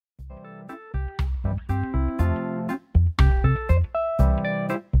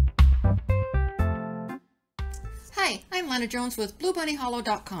I'm Lana Jones with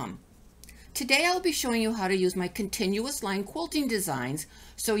BlueBunnyHollow.com. Today I'll be showing you how to use my continuous line quilting designs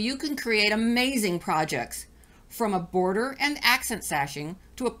so you can create amazing projects, from a border and accent sashing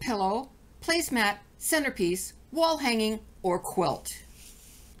to a pillow, placemat, centerpiece, wall hanging, or quilt.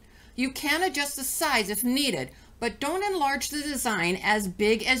 You can adjust the size if needed, but don't enlarge the design as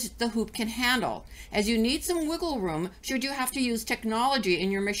big as the hoop can handle, as you need some wiggle room should you have to use technology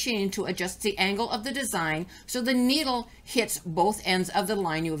in your machine to adjust the angle of the design so the needle hits both ends of the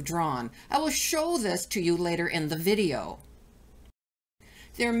line you have drawn. I will show this to you later in the video.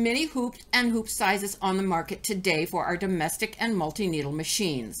 There are many hoops and hoop sizes on the market today for our domestic and multi-needle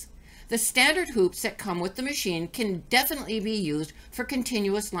machines. The standard hoops that come with the machine can definitely be used for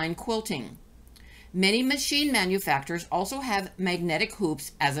continuous line quilting. Many machine manufacturers also have magnetic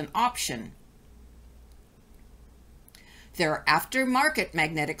hoops as an option. There are aftermarket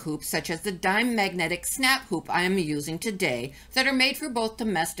magnetic hoops such as the dime magnetic snap hoop I am using today that are made for both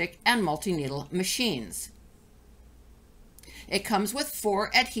domestic and multi-needle machines. It comes with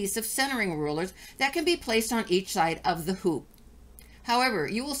 4 adhesive centering rulers that can be placed on each side of the hoop. However,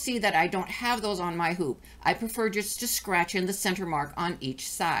 you will see that I don't have those on my hoop. I prefer just to scratch in the center mark on each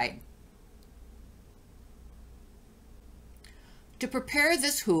side. To prepare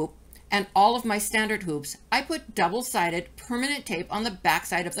this hoop and all of my standard hoops, I put double-sided permanent tape on the back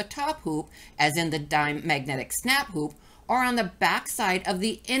side of the top hoop, as in the dime magnetic snap hoop, or on the back side of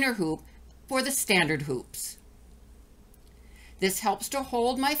the inner hoop for the standard hoops. This helps to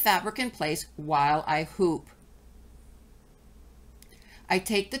hold my fabric in place while I hoop. I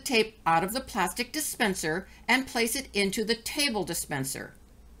take the tape out of the plastic dispenser and place it into the table dispenser.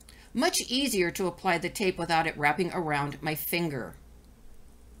 Much easier to apply the tape without it wrapping around my finger.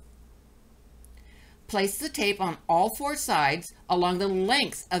 Place the tape on all 4 sides along the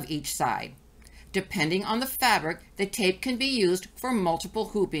length of each side. Depending on the fabric, the tape can be used for multiple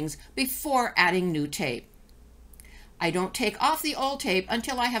hoopings before adding new tape. I don't take off the old tape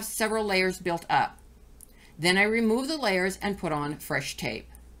until I have several layers built up. Then I remove the layers and put on fresh tape.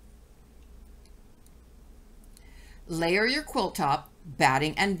 Layer your quilt top,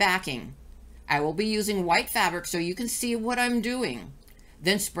 batting and backing. I will be using white fabric so you can see what I'm doing.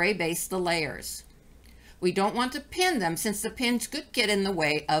 Then spray base the layers. We don't want to pin them since the pins could get in the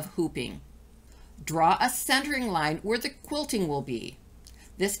way of hooping. Draw a centering line where the quilting will be.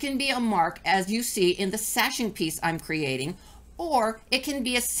 This can be a mark as you see in the sashing piece I'm creating, or it can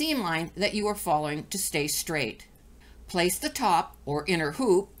be a seam line that you are following to stay straight. Place the top or inner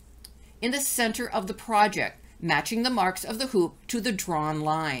hoop in the center of the project, matching the marks of the hoop to the drawn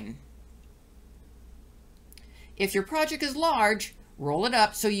line. If your project is large, roll it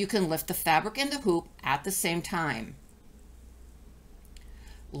up so you can lift the fabric and the hoop at the same time.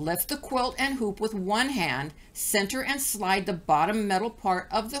 Lift the quilt and hoop with one hand, center and slide the bottom metal part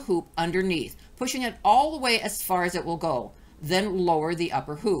of the hoop underneath, pushing it all the way as far as it will go. Then lower the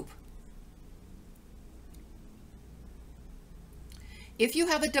upper hoop. If you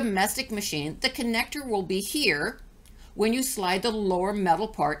have a domestic machine, the connector will be here when you slide the lower metal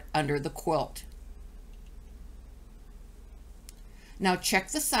part under the quilt. Now check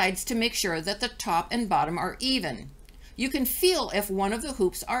the sides to make sure that the top and bottom are even. You can feel if one of the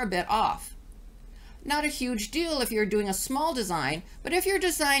hoops are a bit off. Not a huge deal if you're doing a small design, but if your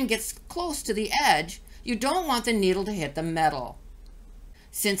design gets close to the edge, you don't want the needle to hit the metal.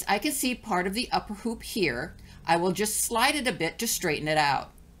 Since I can see part of the upper hoop here, I will just slide it a bit to straighten it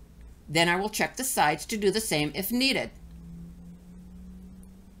out. Then I will check the sides to do the same if needed.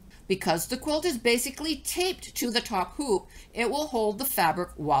 Because the quilt is basically taped to the top hoop, it will hold the fabric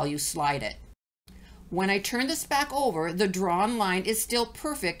while you slide it. When I turn this back over, the drawn line is still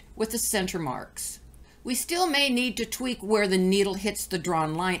perfect with the center marks. We still may need to tweak where the needle hits the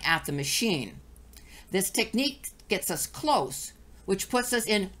drawn line at the machine. This technique gets us close, which puts us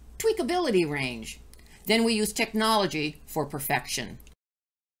in tweakability range. Then we use technology for perfection.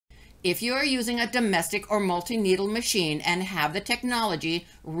 If you are using a domestic or multi-needle machine and have the technology,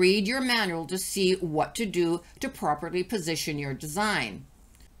 read your manual to see what to do to properly position your design.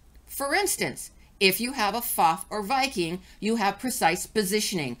 For instance, if you have a Pfaff or Viking, you have precise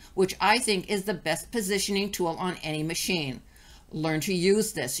positioning, which I think is the best positioning tool on any machine. Learn to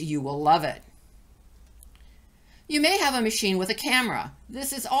use this, you will love it. You may have a machine with a camera.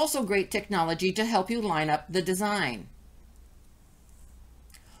 This is also great technology to help you line up the design.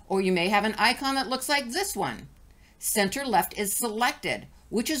 Or you may have an icon that looks like this one. Center left is selected,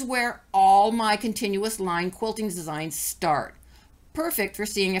 which is where all my continuous line quilting designs start. Perfect for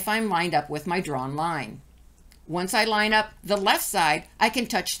seeing if I'm lined up with my drawn line. Once I line up the left side, I can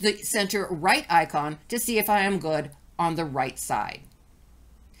touch the center right icon to see if I am good on the right side.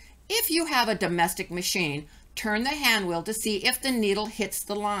 If you have a domestic machine, turn the hand wheel to see if the needle hits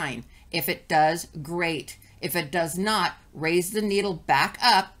the line. If it does, great. If it does not, raise the needle back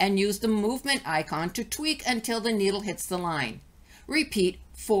up and use the movement icon to tweak until the needle hits the line. Repeat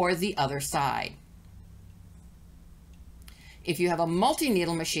for the other side. If you have a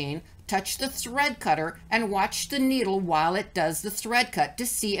multi-needle machine, touch the thread cutter and watch the needle while it does the thread cut to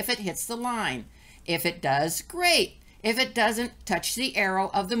see if it hits the line. If it does, great. If it doesn't, touch the arrow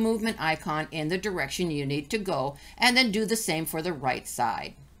of the movement icon in the direction you need to go, and then do the same for the right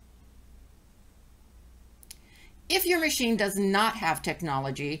side. If your machine does not have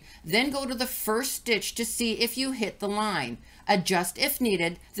technology, then go to the first stitch to see if you hit the line. Adjust if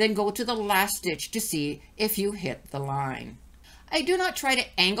needed, then go to the last stitch to see if you hit the line. I do not try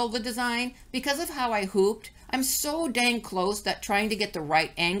to angle the design. Because of how I hooped, I'm so dang close that trying to get the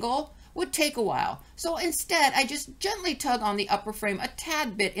right angle would take a while. So instead, I just gently tug on the upper frame a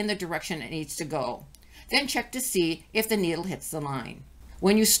tad bit in the direction it needs to go. Then check to see if the needle hits the line.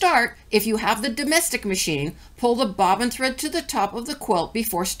 When you start, if you have the domestic machine, pull the bobbin thread to the top of the quilt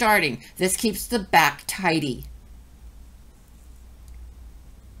before starting. This keeps the back tidy.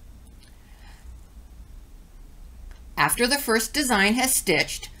 After the first design has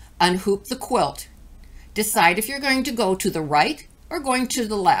stitched, unhoop the quilt. Decide if you're going to go to the right or going to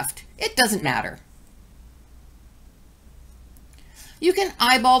the left. It doesn't matter. You can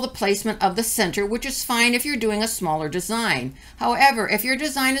eyeball the placement of the center, which is fine if you're doing a smaller design. However, if your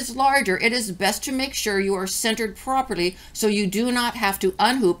design is larger, it is best to make sure you are centered properly so you do not have to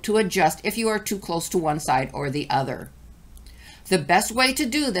unhoop to adjust if you are too close to one side or the other. The best way to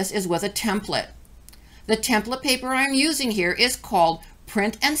do this is with a template. The template paper I'm using here is called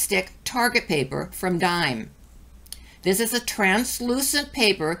Print and Stick Target Paper from Dime. This is a translucent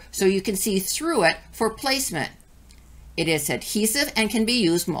paper so you can see through it for placement. It is adhesive and can be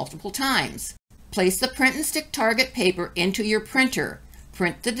used multiple times. Place the print and stick target paper into your printer.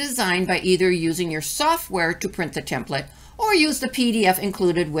 Print the design by either using your software to print the template or use the PDF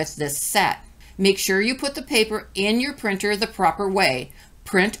included with this set. Make sure you put the paper in your printer the proper way.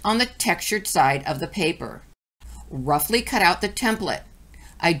 Print on the textured side of the paper. Roughly cut out the template.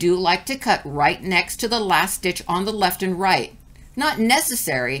 I do like to cut right next to the last stitch on the left and right. Not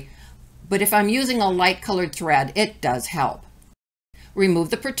necessary, but if I'm using a light colored thread, it does help.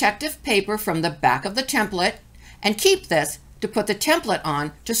 Remove the protective paper from the back of the template and keep this to put the template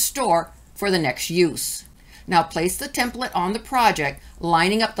on to store for the next use. Now place the template on the project,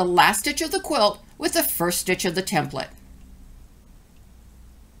 lining up the last stitch of the quilt with the first stitch of the template.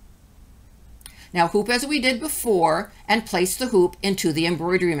 Now hoop as we did before and place the hoop into the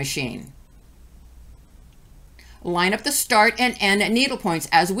embroidery machine. Line up the start and end needle points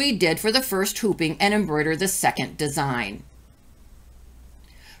as we did for the first hooping and embroider the second design.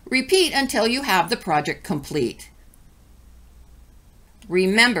 Repeat until you have the project complete.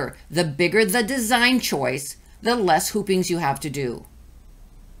 Remember, the bigger the design choice, the less hoopings you have to do.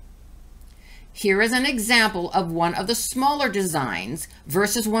 Here is an example of one of the smaller designs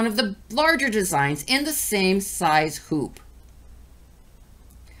versus one of the larger designs in the same size hoop.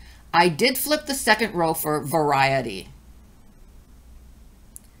 I did flip the second row for variety.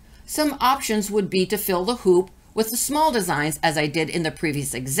 Some options would be to fill the hoop with the small designs as I did in the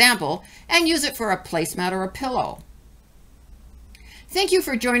previous example and use it for a placemat or a pillow. Thank you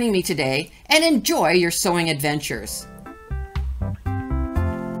for joining me today and enjoy your sewing adventures.